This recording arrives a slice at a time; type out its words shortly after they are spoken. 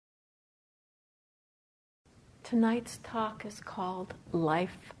Tonight's talk is called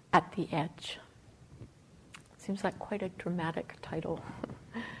Life at the Edge. Seems like quite a dramatic title.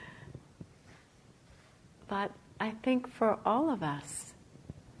 But I think for all of us,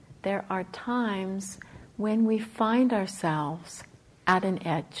 there are times when we find ourselves at an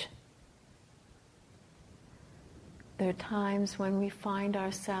edge. There are times when we find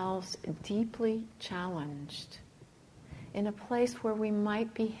ourselves deeply challenged, in a place where we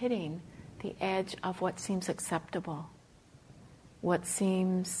might be hitting the edge of what seems acceptable, what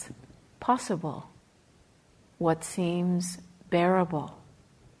seems possible, what seems bearable.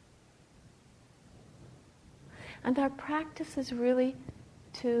 And our practice is really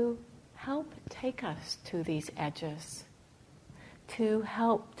to help take us to these edges, to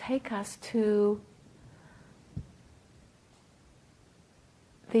help take us to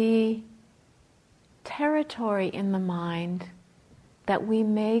the territory in the mind that we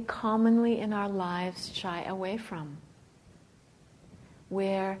may commonly in our lives shy away from,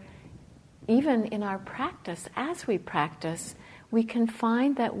 where even in our practice, as we practice, we can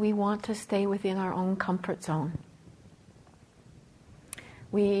find that we want to stay within our own comfort zone.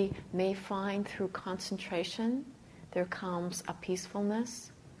 We may find through concentration there comes a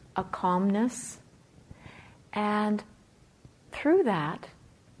peacefulness, a calmness, and through that,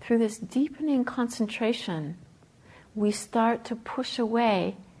 through this deepening concentration, we start to push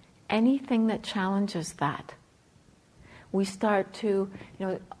away anything that challenges that. We start to,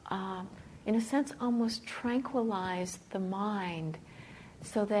 in a sense, almost tranquilize the mind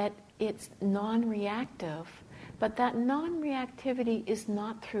so that it's non-reactive. But that non-reactivity is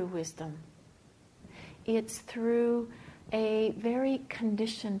not through wisdom. It's through a very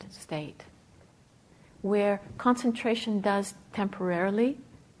conditioned state where concentration does temporarily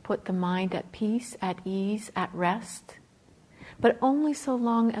put the mind at peace, at ease, at rest, but only so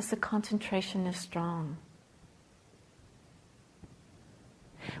long as the concentration is strong.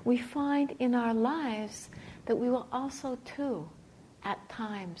 We find in our lives that we will also too, at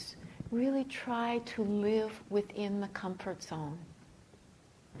times, really try to live within the comfort zone.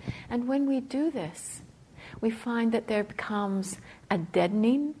 And when we do this, we find that there becomes a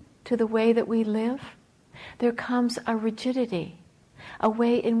deadening to the way that we live. There comes a rigidity, a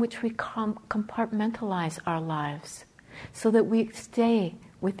way in which we compartmentalize our lives so that we stay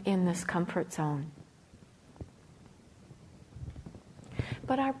within this comfort zone.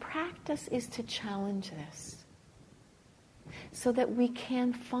 But our practice is to challenge this so that we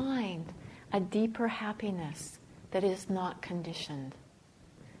can find a deeper happiness that is not conditioned,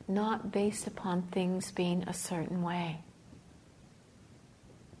 not based upon things being a certain way.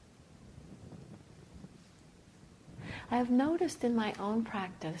 I have noticed in my own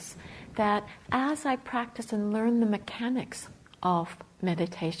practice that as I practice and learn the mechanics of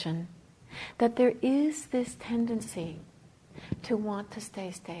meditation, that there is this tendency to want to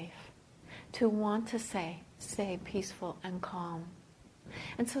stay safe, to want to stay peaceful and calm.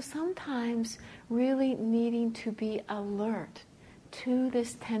 And so sometimes really needing to be alert to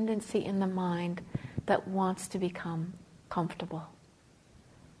this tendency in the mind that wants to become comfortable,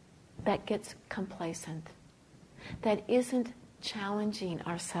 that gets complacent, that isn't challenging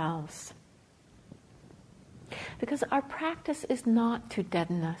ourselves. Because our practice is not to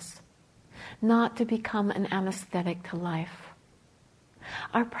deaden us, not to become an anesthetic to life.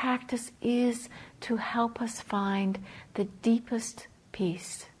 Our practice is to help us find the deepest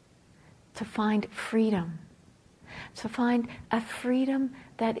peace, to find freedom, to find a freedom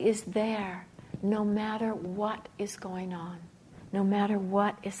that is there no matter what is going on, no matter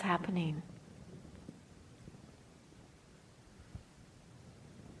what is happening.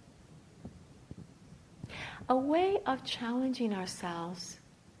 A way of challenging ourselves,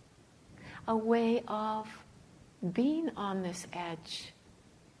 a way of being on this edge,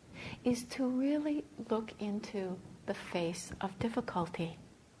 is to really look into the face of difficulty,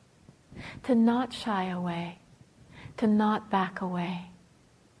 to not shy away, to not back away,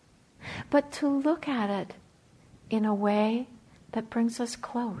 but to look at it in a way that brings us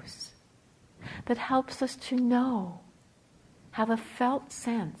close, that helps us to know, have a felt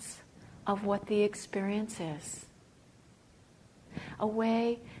sense of what the experience is. A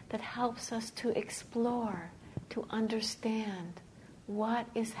way that helps us to explore, to understand what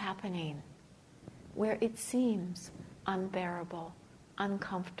is happening, where it seems unbearable,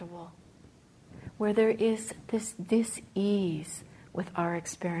 uncomfortable, where there is this dis-ease with our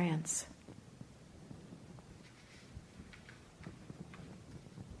experience.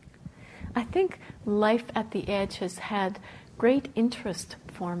 I think life at the edge has had great interest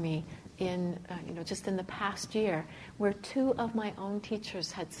for me just in the past year, where two of my own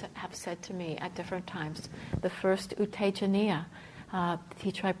teachers have said to me at different times. The first, Utejaniya, the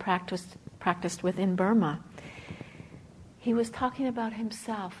teacher I practiced with in Burma. He was talking about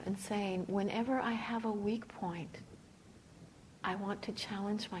himself and saying, whenever I have a weak point, I want to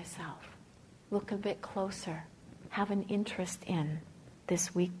challenge myself, look a bit closer, have an interest in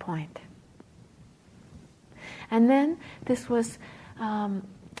this weak point. And then this was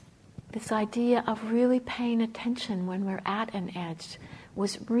this idea of really paying attention when we're at an edge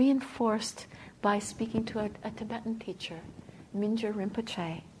was reinforced by speaking to a Tibetan teacher, Mingyur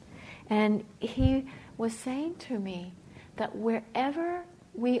Rinpoche. And he was saying to me that wherever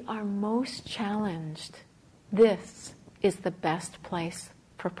we are most challenged, this is the best place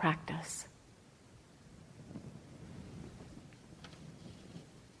for practice.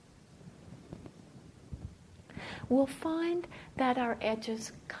 We'll find that our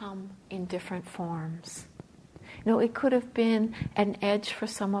edges come in different forms. It could have been an edge for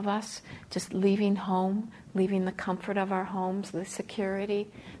some of us, just leaving home, leaving the comfort of our homes, the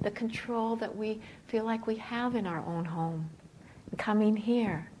security, the control that we feel like we have in our own home. Coming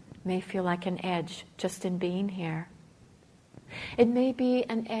here may feel like an edge just in being here. It may be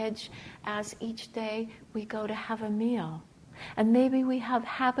an edge as each day we go to have a meal. And maybe we have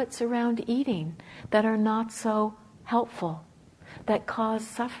habits around eating that are not so helpful, that cause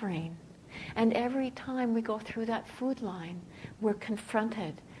suffering. And every time we go through that food line, we're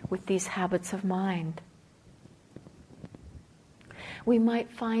confronted with these habits of mind. We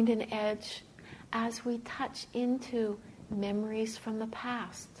might find an edge as we touch into memories from the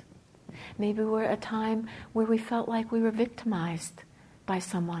past. Maybe we're at a time where we felt like we were victimized by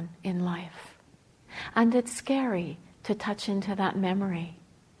someone in life. And it's scary to touch into that memory.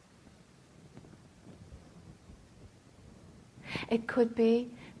 It could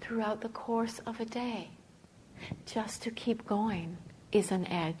be throughout the course of a day. Just to keep going is an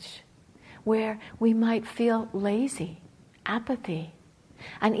edge, where we might feel lazy, apathy.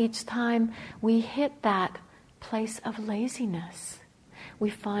 And each time we hit that place of laziness, we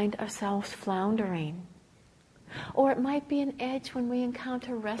find ourselves floundering. Or it might be an edge when we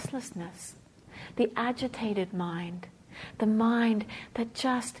encounter restlessness, the agitated mind, the mind that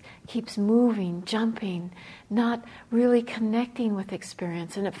just keeps moving, jumping, not really connecting with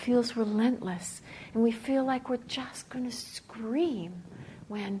experience, and it feels relentless, and we feel like we're just going to scream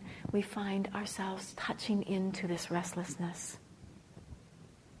when we find ourselves touching into this restlessness.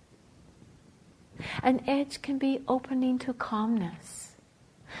 An edge can be opening to calmness,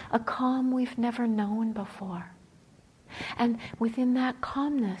 a calm we've never known before. And within that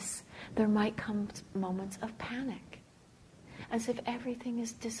calmness, there might come moments of panic, as if everything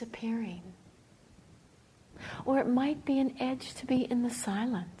is disappearing. Or it might be an edge to be in the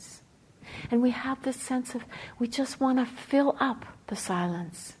silence. And we have this sense of we just want to fill up the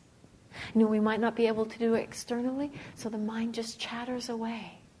silence. We might not be able to do it externally, so the mind just chatters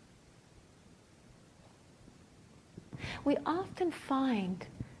away. We often find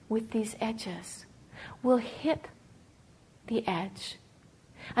with these edges, we'll hit the edge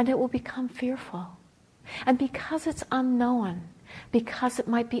and it will become fearful. And because it's unknown, because it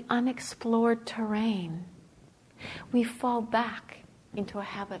might be unexplored terrain, we fall back into a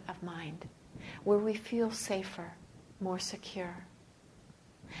habit of mind where we feel safer, more secure.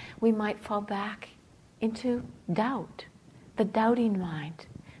 We might fall back into doubt, the doubting mind,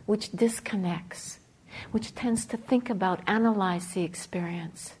 which disconnects, which tends to think about, analyze the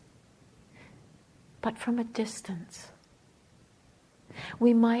experience, but from a distance.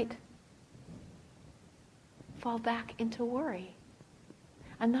 We might fall back into worry.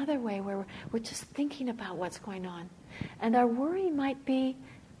 Another way where we're just thinking about what's going on. And our worry might be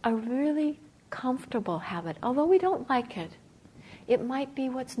a really comfortable habit, although we don't like it. It might be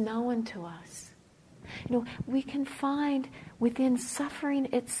what's known to us. We can find within suffering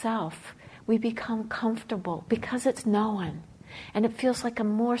itself, we become comfortable because it's known. And it feels like a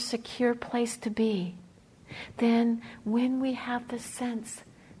more secure place to be than when we have the sense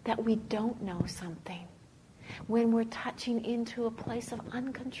that we don't know something. When we're touching into a place of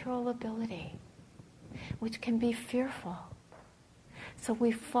uncontrollability, which can be fearful. So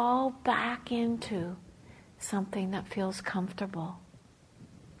we fall back into something that feels comfortable.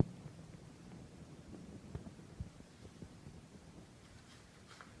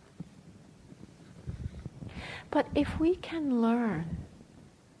 But if we can learn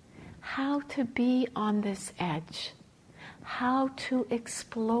how to be on this edge, how to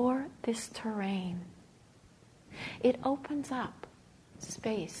explore this terrain, it opens up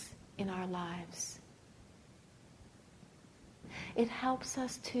space in our lives. It helps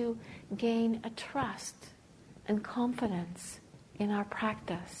us to gain a trust and confidence in our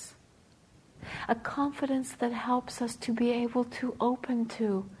practice. A confidence that helps us to be able to open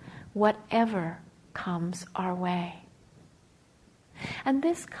to whatever comes our way. And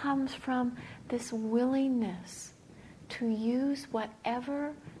this comes from this willingness to use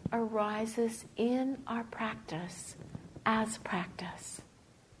whatever arises in our practice as practice.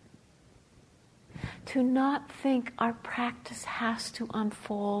 To not think our practice has to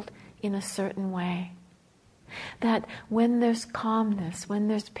unfold in a certain way. That when there's calmness, when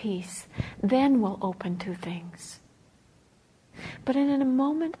there's peace, then we'll open to things. But in a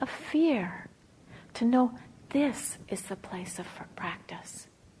moment of fear, to know this is the place of practice.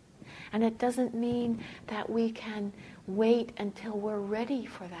 And it doesn't mean that we can wait until we're ready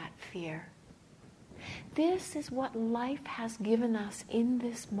for that fear. This is what life has given us in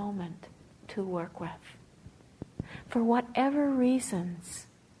this moment to work with. For whatever reasons,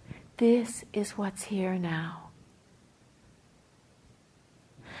 this is what's here now.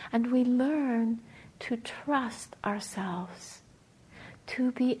 And we learn to trust ourselves,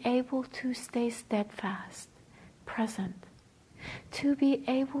 to be able to stay steadfast, present, to be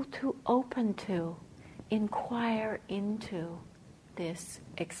able to open to, inquire into this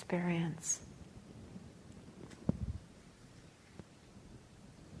experience.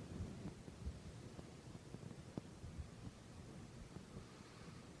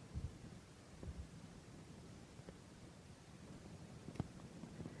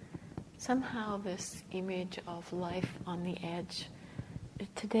 Somehow this image of life on the edge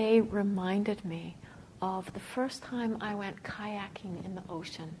today reminded me of the first time I went kayaking in the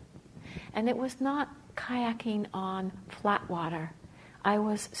ocean. And it was not kayaking on flat water. I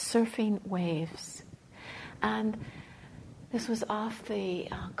was surfing waves. And this was off the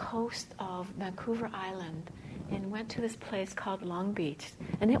coast of Vancouver Island, and went to this place called Long Beach.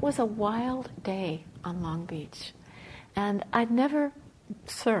 And it was a wild day on Long Beach. And I'd never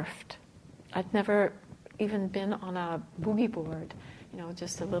surfed. I'd never even been on a boogie board,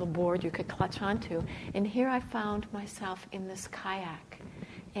 just a little board you could clutch onto. And here I found myself in this kayak.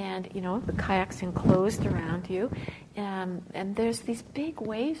 And, the kayak's enclosed around you. And there's these big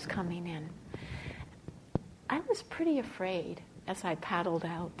waves coming in. I was pretty afraid as I paddled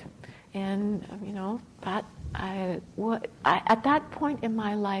out. And, but at that point in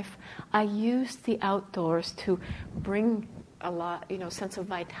my life, I used the outdoors to bring a lot, sense of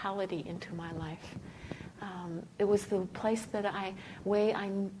vitality into my life. It was the place that I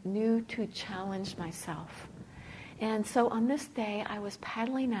knew to challenge myself. And so on this day, I was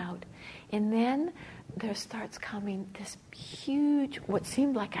paddling out, and then there starts coming this huge, what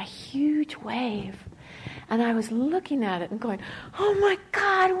seemed like a huge wave. And I was looking at it and going, oh my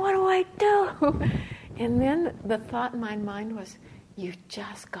God, what do I do? And then the thought in my mind was, you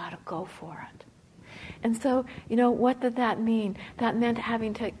just got to go for it. And so, what did that mean? That meant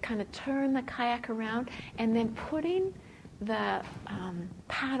having to kind of turn the kayak around and then putting the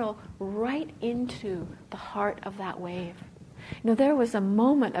paddle right into the heart of that wave. There was a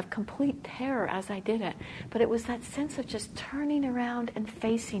moment of complete terror as I did it, but it was that sense of just turning around and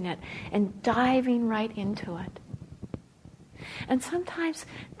facing it and diving right into it. And sometimes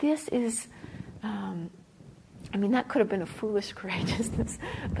this is... that could have been a foolish courageousness,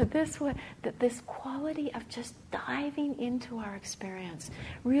 but this quality of just diving into our experience,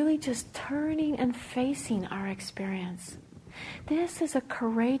 really just turning and facing our experience. This is a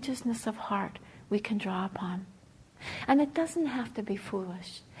courageousness of heart we can draw upon. And it doesn't have to be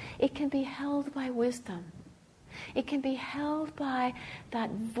foolish. It can be held by wisdom. It can be held by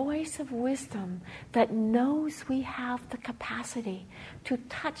that voice of wisdom that knows we have the capacity to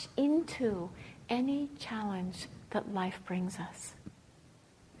touch into any challenge that life brings us.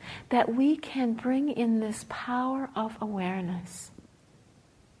 That we can bring in this power of awareness.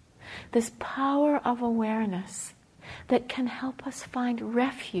 This power of awareness that can help us find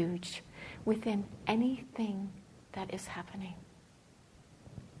refuge within anything that is happening.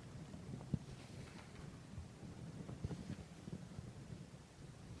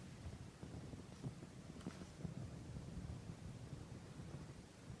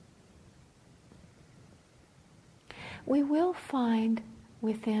 We will find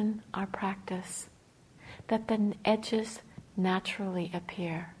within our practice that the edges naturally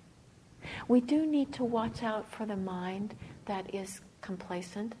appear. We do need to watch out for the mind that is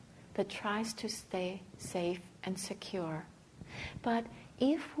complacent, that tries to stay safe and secure. But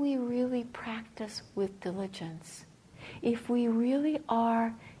if we really practice with diligence, if we really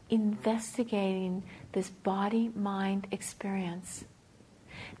are investigating this body-mind experience,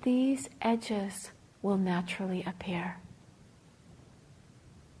 these edges will naturally appear.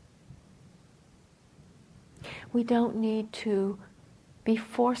 We don't need to be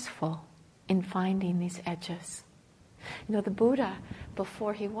forceful in finding these edges. You know, the Buddha,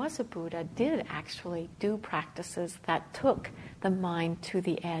 before he was a Buddha, did actually do practices that took the mind to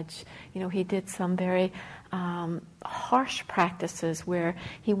the edge. You know, he did some very harsh practices where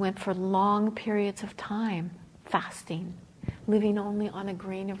he went for long periods of time fasting, living only on a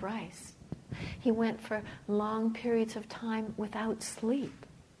grain of rice. He went for long periods of time without sleep.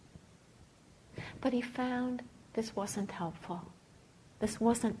 But he found this wasn't helpful. This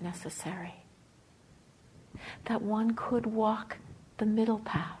wasn't necessary. That one could walk the middle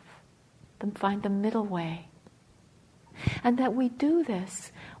path, and find the middle way. And that we do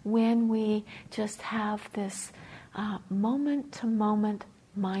this when we just have this moment-to-moment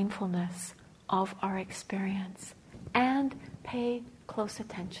mindfulness of our experience and pay close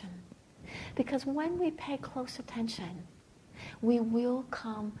attention. Because when we pay close attention, we will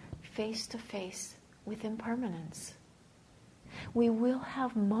come face to face with impermanence. We will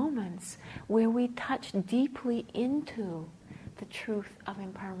have moments where we touch deeply into the truth of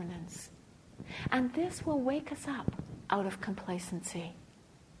impermanence. And this will wake us up out of complacency.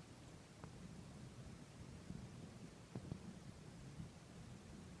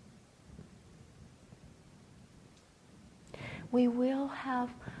 We will have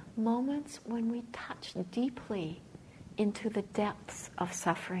moments when we touch deeply into the depths of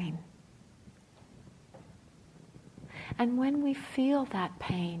suffering. And when we feel that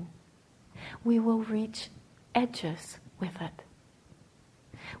pain, we will reach edges with it.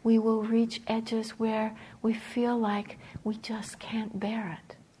 We will reach edges where we feel like we just can't bear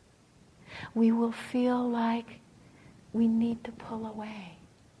it. We will feel like we need to pull away.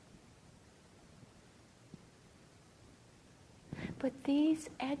 But these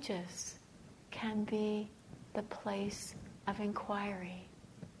edges can be the place of inquiry,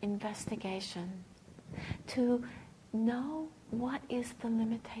 investigation, to know what is the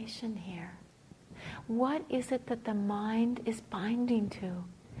limitation here. What is it that the mind is binding to,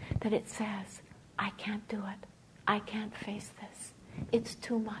 that it says, I can't do it, I can't face this, it's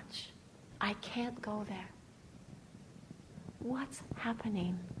too much, I can't go there. What's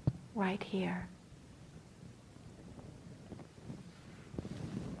happening right here?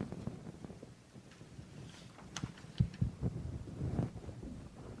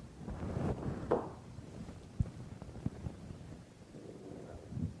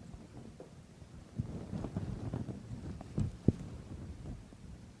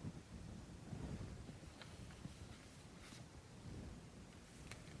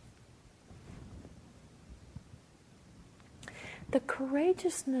 The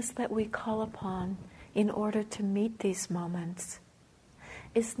courageousness that we call upon in order to meet these moments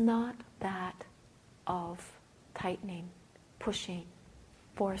is not that of tightening, pushing,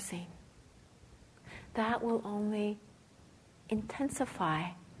 forcing. That will only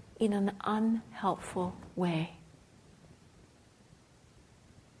intensify in an unhelpful way.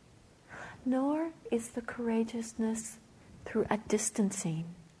 Nor is the courageousness through a distancing,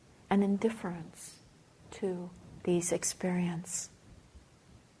 an indifference to these experiences.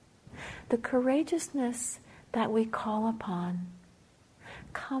 The courageousness that we call upon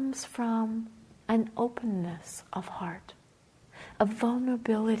comes from an openness of heart, a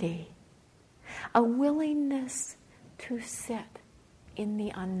vulnerability, a willingness to sit in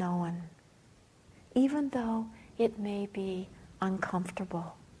the unknown, even though it may be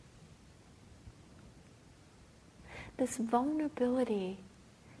uncomfortable. This vulnerability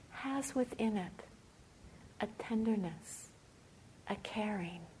has within it a tenderness, a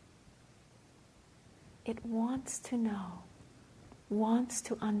caring. It wants to know, wants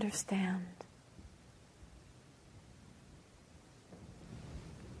to understand.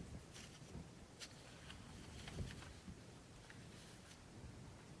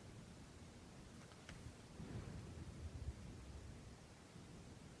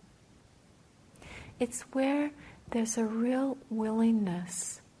 It's where there's a real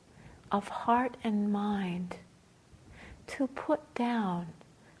willingness of heart and mind to put down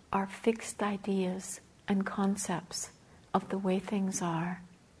our fixed ideas and concepts of the way things are,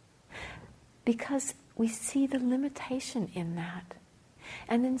 because we see the limitation in that.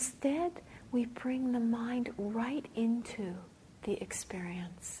 And instead, we bring the mind right into the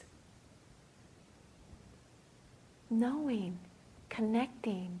experience. Knowing,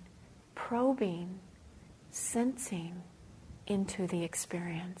 connecting, probing, sensing into the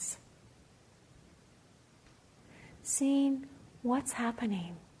experience. Seeing what's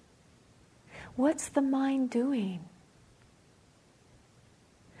happening. What's the mind doing?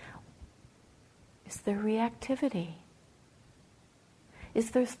 Is there reactivity?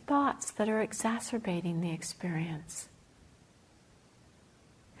 is there thoughts that are exacerbating the experience?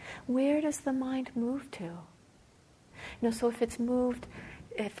 Where does the mind move to? So if it's moved,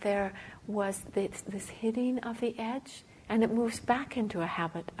 if there was this hitting of the edge, and it moves back into a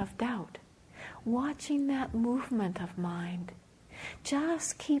habit of doubt, watching that movement of mind,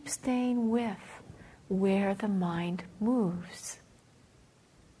 just keep staying with where the mind moves.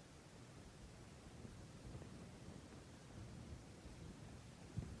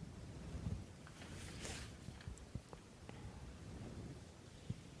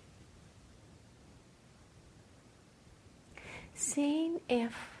 Seeing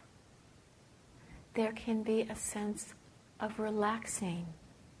if there can be a sense of relaxing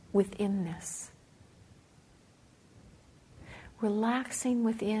within this. Relaxing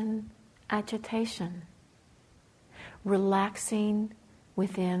within agitation. Relaxing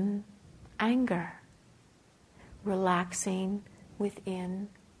within anger. Relaxing within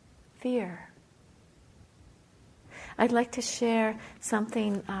fear. I'd like to share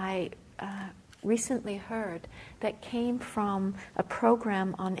something I recently heard that came from a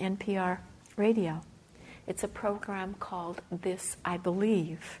program on NPR radio. It's a program called This I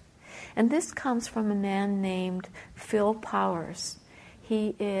Believe. And this comes from a man named Phil Powers.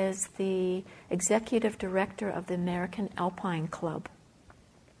 He is the executive director of the American Alpine Club.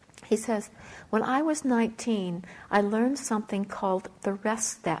 He says, when I was 19, I learned something called the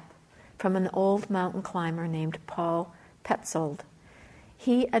rest step from an old mountain climber named Paul Petzold.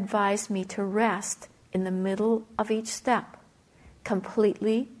 He advised me to rest in the middle of each step,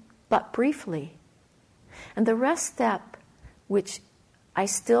 completely but briefly. And the rest step, which I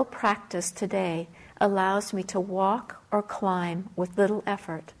still practice today, allows me to walk or climb with little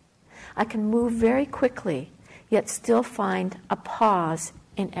effort. I can move very quickly, yet still find a pause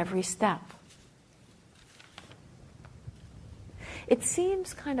in every step. It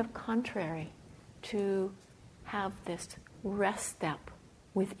seems kind of contrary to have this rest step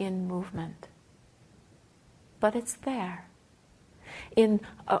within movement. But it's there.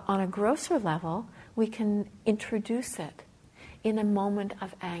 On a grosser level, we can introduce it. In a moment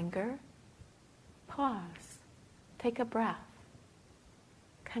of anger, pause, take a breath,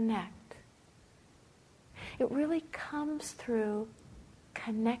 connect. It really comes through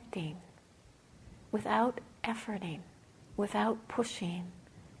connecting without efforting, without pushing,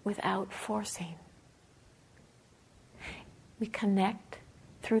 without forcing. We connect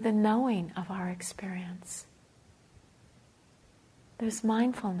through the knowing of our experience. There's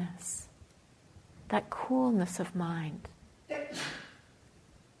mindfulness, that coolness of mind.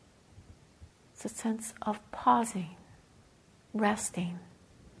 It's a sense of pausing, resting.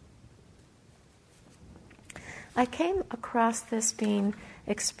 I came across this being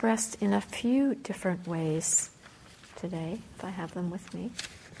expressed in a few different ways today, if I have them with me.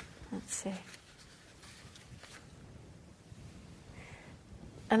 Let's see.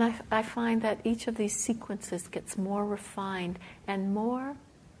 And I find that each of these sequences gets more refined and more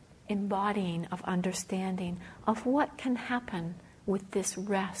embodying of understanding of what can happen with this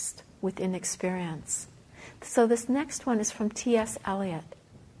rest within experience. So this next one is from T.S. Eliot.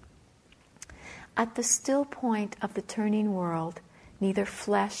 At the still point of the turning world, neither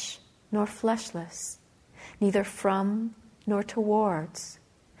flesh nor fleshless, neither from nor towards.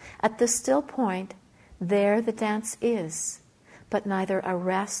 At the still point, there the dance is, but neither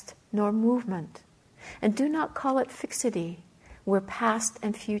arrest nor movement. And do not call it fixity, where past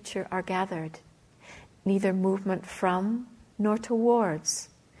and future are gathered. Neither movement from nor towards,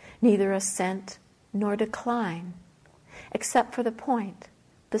 neither ascent nor decline. Except for the point,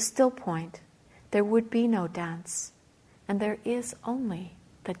 the still point, there would be no dance, and there is only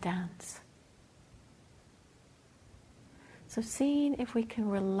the dance. So seeing if we can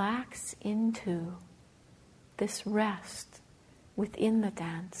relax into this rest within the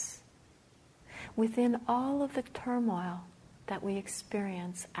dance, within all of the turmoil that we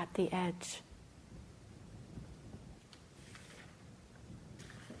experience at the edge.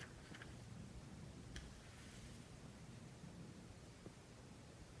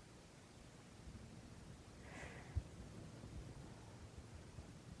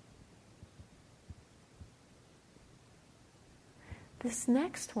 This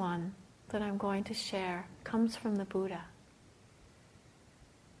next one that I'm going to share comes from the Buddha.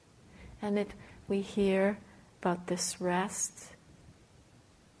 And we hear about this rest,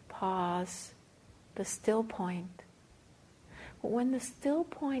 pause, the still point. But when the still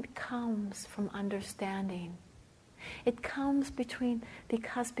point comes from understanding, it comes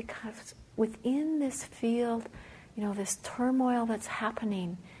because within this field, this turmoil that's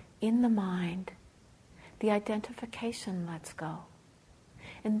happening in the mind, the identification lets go.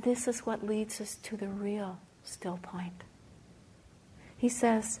 And this is what leads us to the real still point. He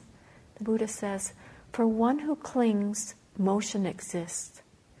says, the Buddha says, for one who clings, motion exists.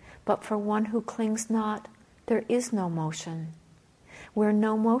 But for one who clings not, there is no motion. Where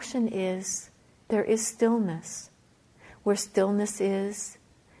no motion is, there is stillness. Where stillness is,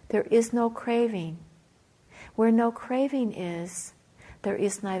 there is no craving. Where no craving is, there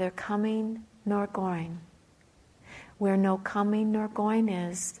is neither coming nor going. Where no coming nor going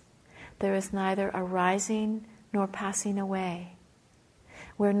is, there is neither arising nor passing away.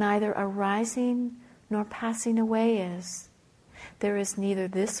 Where neither arising nor passing away is, there is neither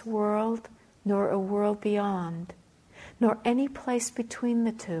this world nor a world beyond, nor any place between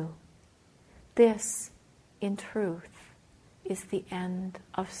the two. This, in truth, is the end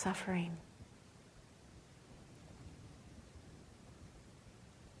of suffering.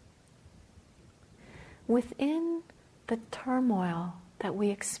 Within the turmoil that we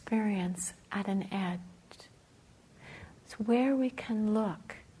experience at an edge, it's where we can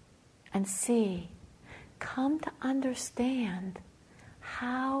look and see, come to understand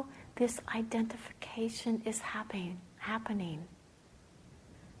how this identification is happening,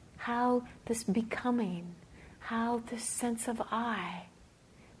 how this becoming, how this sense of I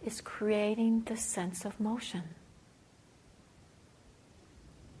is creating the sense of motion.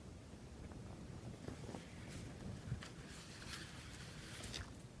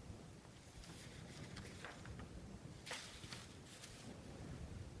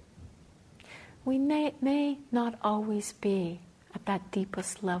 We may not always be at that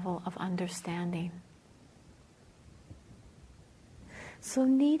deepest level of understanding. So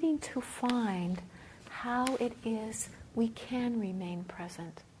needing to find how it is we can remain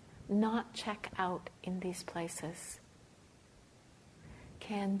present, not check out in these places,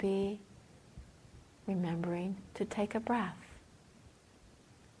 can be remembering to take a breath,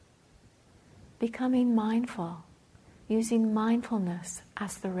 becoming mindful, using mindfulness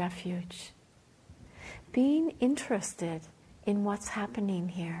as the refuge, being interested in what's happening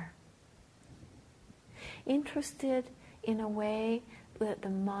here. Interested in a way that the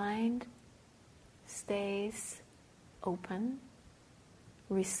mind stays open,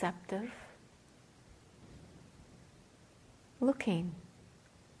 receptive, looking,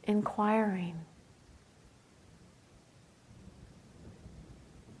 inquiring.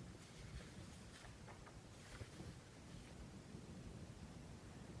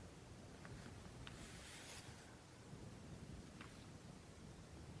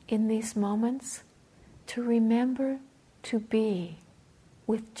 In these moments, to remember to be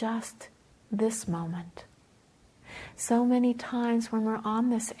with just this moment. So many times when we're on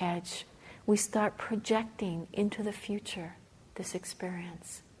this edge, we start projecting into the future this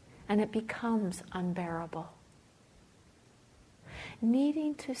experience, and it becomes unbearable.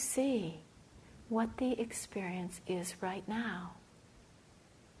 Needing to see what the experience is right now,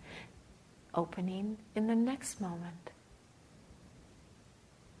 opening in the next moment.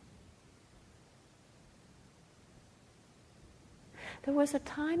 There was a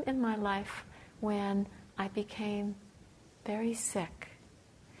time in my life when I became very sick,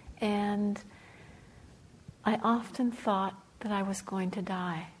 and I often thought that I was going to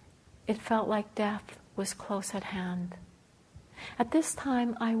die. It felt like death was close at hand. At this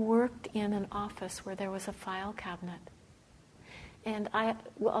time, I worked in an office where there was a file cabinet, and a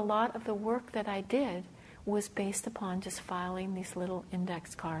lot of the work that I did was based upon just filing these little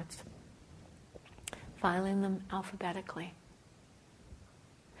index cards, filing them alphabetically.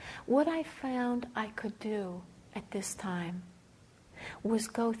 What I found I could do at this time was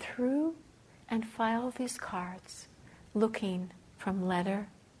go through and file these cards, looking from letter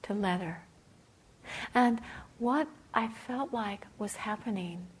to letter. And what I felt like was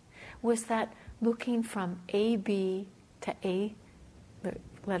happening was that looking from A, B to A, the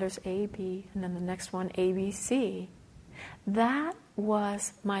letters A, B, and then the next one, A, B, C, that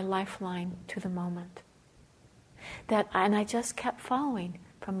was my lifeline to the moment. And I just kept following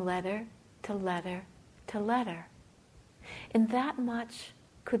from letter to letter to letter. And that much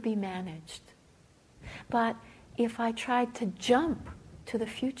could be managed. But if I tried to jump to the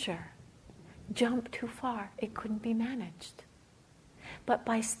future, jump too far, it couldn't be managed. But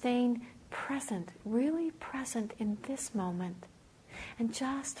by staying present, really present in this moment, and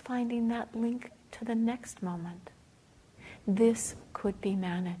just finding that link to the next moment, this could be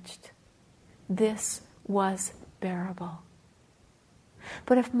managed. This was bearable.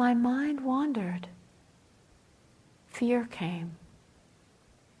 But if my mind wandered, fear came,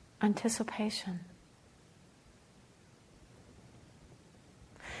 anticipation.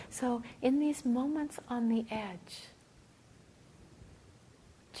 So in these moments on the edge,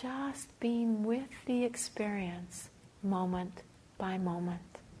 just being with the experience moment by moment.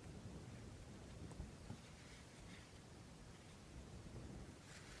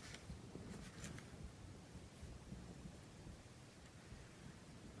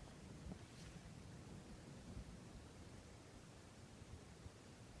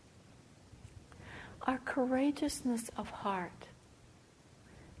 Our courageousness of heart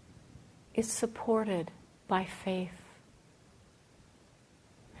is supported by faith.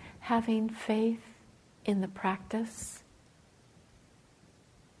 Having faith in the practice,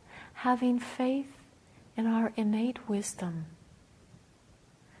 having faith in our innate wisdom,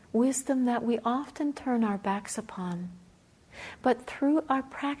 wisdom that we often turn our backs upon, but through our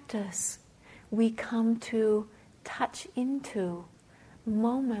practice we come to touch into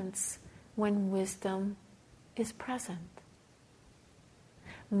moments when wisdom is present.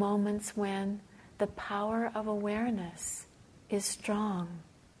 Moments when the power of awareness is strong,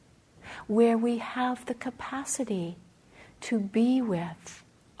 where we have the capacity to be with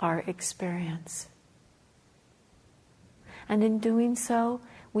our experience. And in doing so,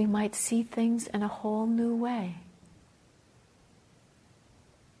 we might see things in a whole new way.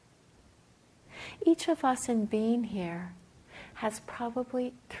 Each of us in being here has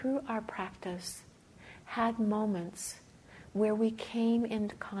probably, through our practice, had moments where we came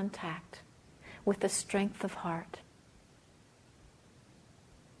into contact with the strength of heart.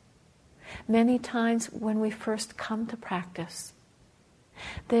 Many times when we first come to practice,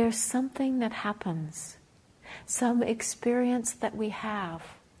 there's something that happens, some experience that we have,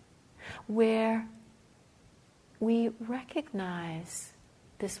 where we recognize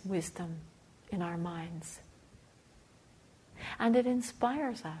this wisdom in our minds. And it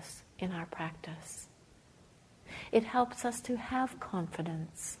inspires us in our practice. It helps us to have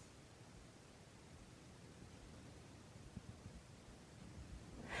confidence.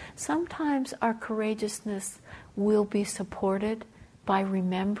 Sometimes our courageousness will be supported by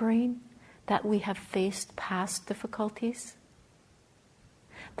remembering that we have faced past difficulties,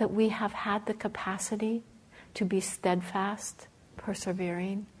 that we have had the capacity to be steadfast,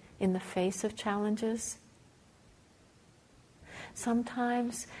 persevering in the face of challenges.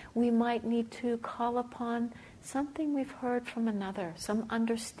 Sometimes we might need to call upon something we've heard from another, some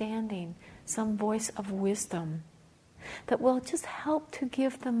understanding, some voice of wisdom that will just help to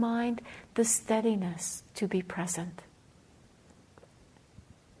give the mind the steadiness to be present.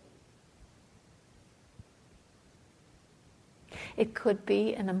 It could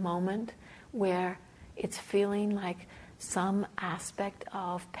be in a moment where it's feeling like some aspect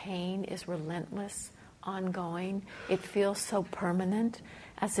of pain is relentless, ongoing. It feels so permanent,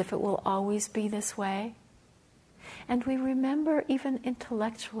 as if it will always be this way. And we remember even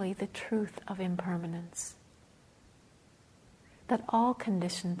intellectually the truth of impermanence, that all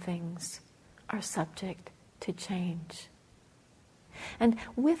conditioned things are subject to change. And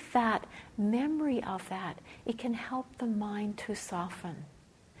with that memory of that, it can help the mind to soften,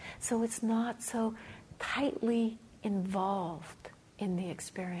 so it's not so tightly involved in the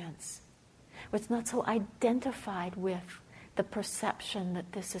experience. It's not so identified with the perception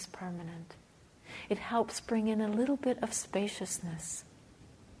that this is permanent. It helps bring in a little bit of spaciousness.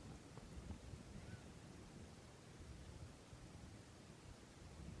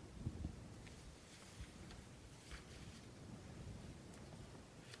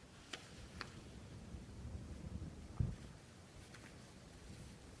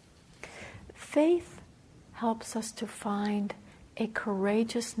 Faith helps us to find a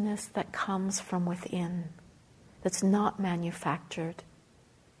courageousness that comes from within, that's not manufactured.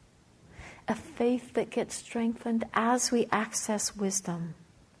 A faith that gets strengthened as we access wisdom.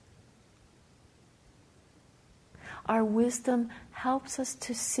 Our wisdom helps us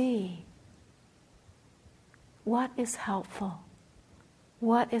to see what is helpful,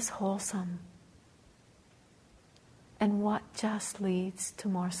 what is wholesome, and what just leads to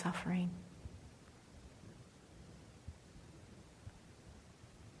more suffering.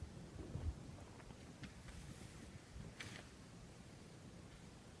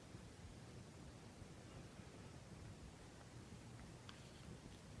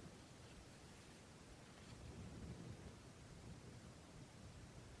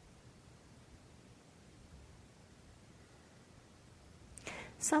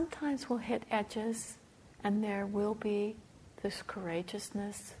 Sometimes we'll hit edges, and there will be this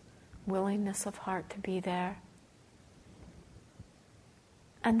courageousness, willingness of heart to be there.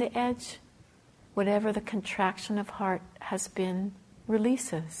 And the edge, whatever the contraction of heart has been,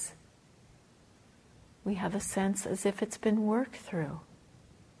 releases. We have a sense as if it's been worked through.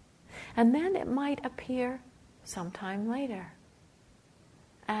 And then it might appear sometime later.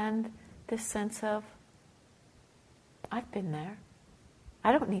 and this sense of, I've been there.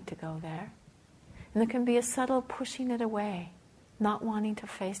 I don't need to go there. And there can be a subtle pushing it away, not wanting to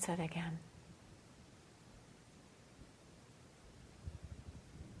face it again.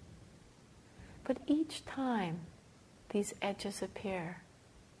 But each time these edges appear,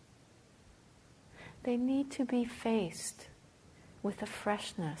 they need to be faced with a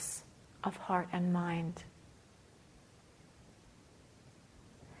freshness of heart and mind.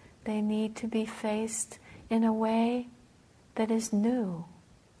 They need to be faced in a way that is new,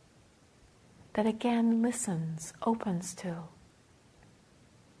 that again listens, opens to.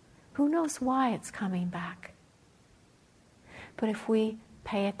 Who knows why it's coming back? But if we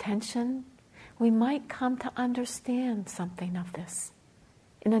pay attention, we might come to understand something of this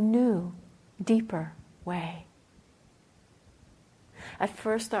in a new, deeper way. At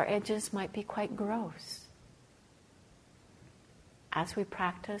first, our edges might be quite gross. As we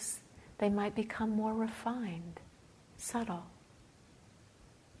practice, they might become more refined, subtle.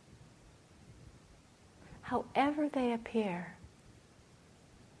 However they appear,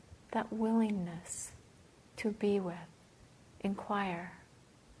 that willingness to be with, inquire.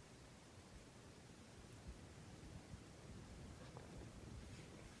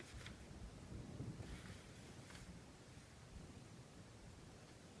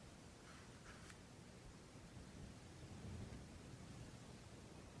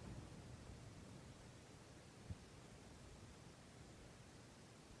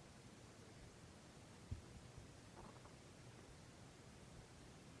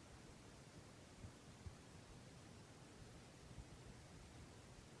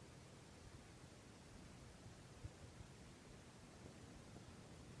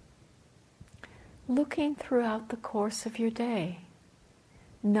 Looking throughout the course of your day,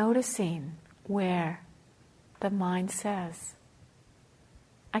 noticing where the mind says,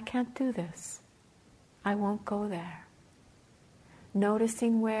 I can't do this, I won't go there.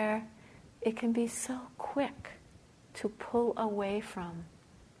 Noticing where it can be so quick to pull away from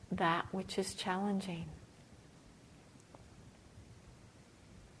that which is challenging.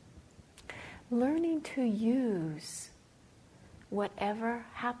 Learning to use whatever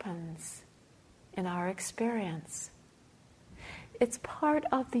happens in our experience. It's part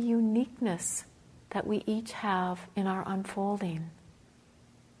of the uniqueness that we each have in our unfolding.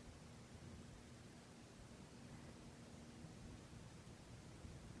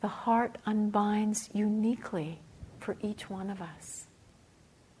 The heart unbinds uniquely for each one of us.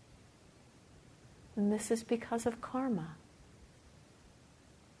 And this is because of karma.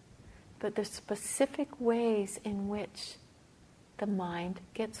 But there's specific ways in which the mind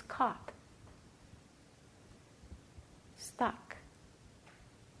gets caught, stuck.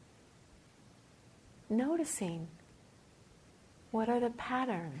 Noticing what are the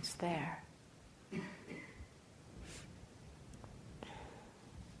patterns there.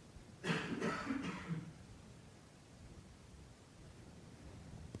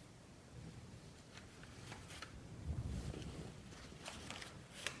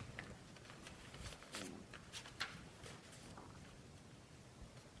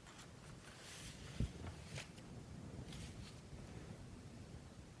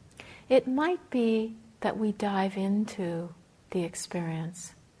 It might be that we dive into the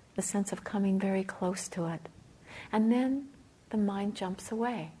experience, the sense of coming very close to it, and then the mind jumps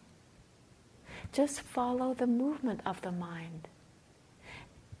away. Just follow the movement of the mind,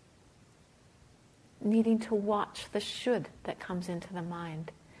 needing to watch the should that comes into the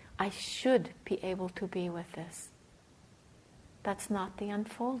mind. I should be able to be with this. That's not the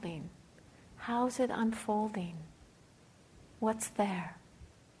unfolding. How's it unfolding? What's there?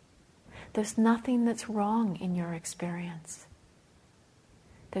 There's nothing that's wrong in your experience.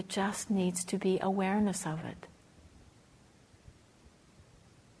 There just needs to be awareness of it.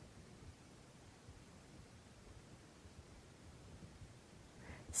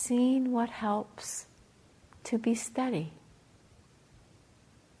 Seeing what helps to be steady,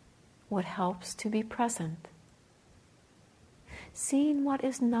 what helps to be present. Seeing what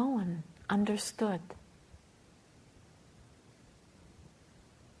is known, understood.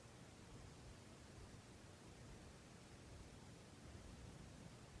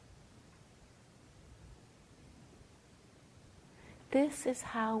 This is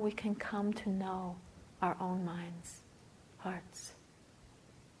how we can come to know our own minds, hearts.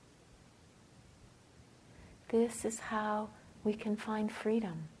 This is how we can find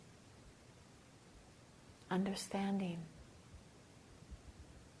freedom, understanding.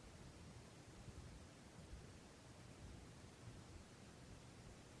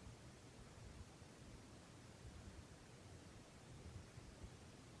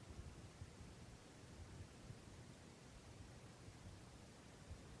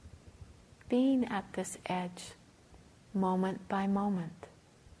 being at this edge moment by moment.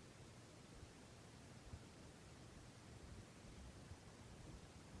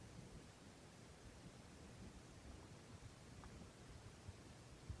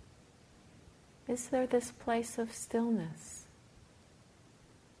 Is there this place of stillness,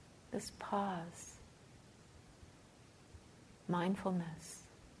 this pause, mindfulness,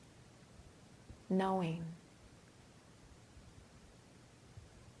 knowing?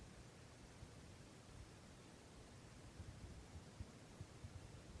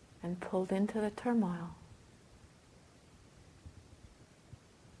 And pulled into the turmoil.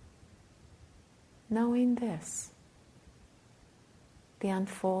 Knowing this, the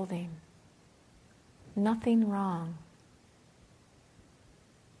unfolding, nothing wrong.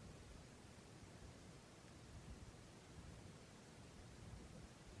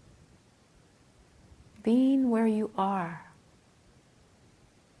 Being where you are,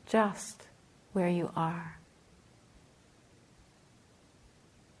 just where you are.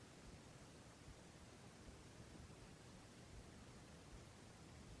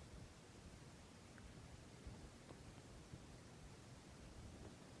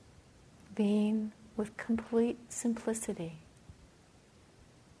 Being with complete simplicity.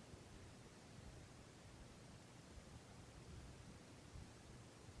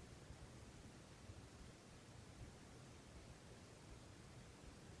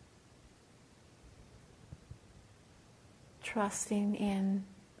 Trusting in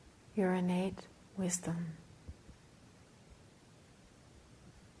your innate wisdom.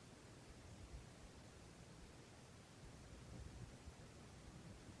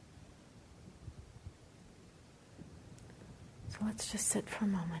 So let's just sit for a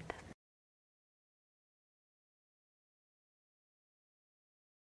moment.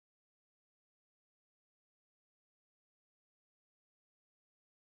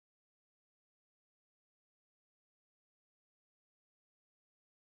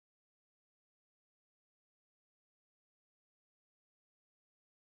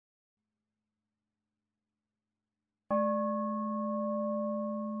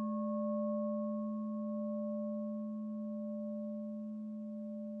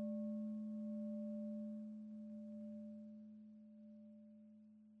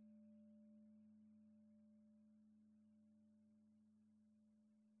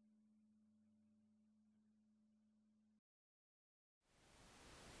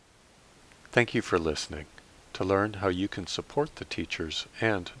 Thank you for listening. To learn how you can support the teachers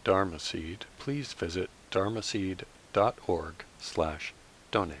and Dharma Seed, please visit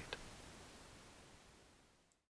dharmaseed.org/donate.